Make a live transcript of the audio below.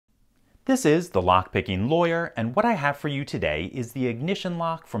This is the Lockpicking Lawyer, and what I have for you today is the ignition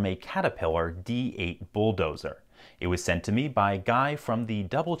lock from a Caterpillar D8 Bulldozer. It was sent to me by Guy from the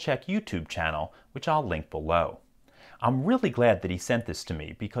Double Check YouTube channel, which I'll link below. I'm really glad that he sent this to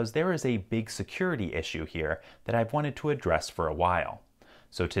me because there is a big security issue here that I've wanted to address for a while.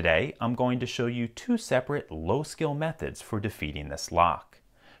 So today I'm going to show you two separate low-skill methods for defeating this lock.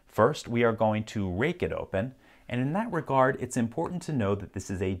 First, we are going to rake it open, and in that regard it's important to know that this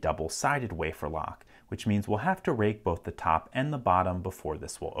is a double-sided wafer lock, which means we'll have to rake both the top and the bottom before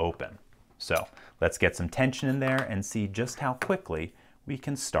this will open. So let's get some tension in there and see just how quickly we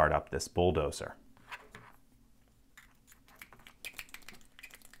can start up this bulldozer.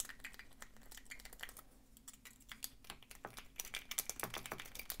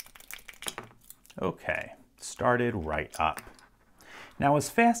 Okay, started right up. Now,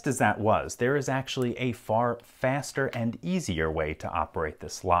 as fast as that was, there is actually a far faster and easier way to operate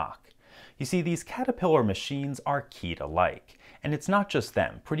this lock. You see, these Caterpillar machines are keyed-alike, and it's not just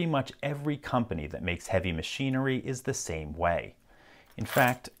them. Pretty much every company that makes heavy machinery is the same way. In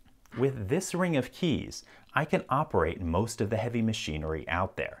fact, with this ring of keys, I can operate most of the heavy machinery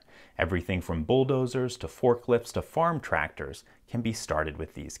out there. Everything from bulldozers to forklifts to farm tractors can be started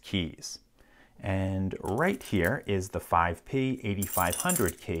with these keys. And right here is the 5P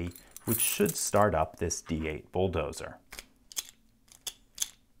 8500 key, which should start up this D8 bulldozer.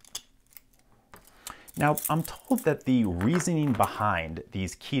 Now, I'm told that the reasoning behind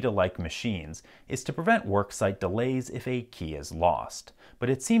these key-alike machines is to prevent worksite delays if a key is lost. But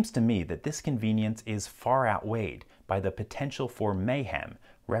it seems to me that this convenience is far outweighed by the potential for mayhem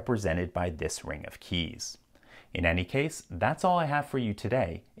represented by this ring of keys. In any case, that's all I have for you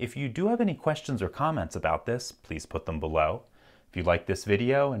today. If you do have any questions or comments about this, please put them below. If you like this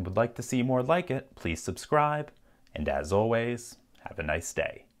video and would like to see more like it, please subscribe. And as always, have a nice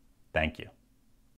day. Thank you.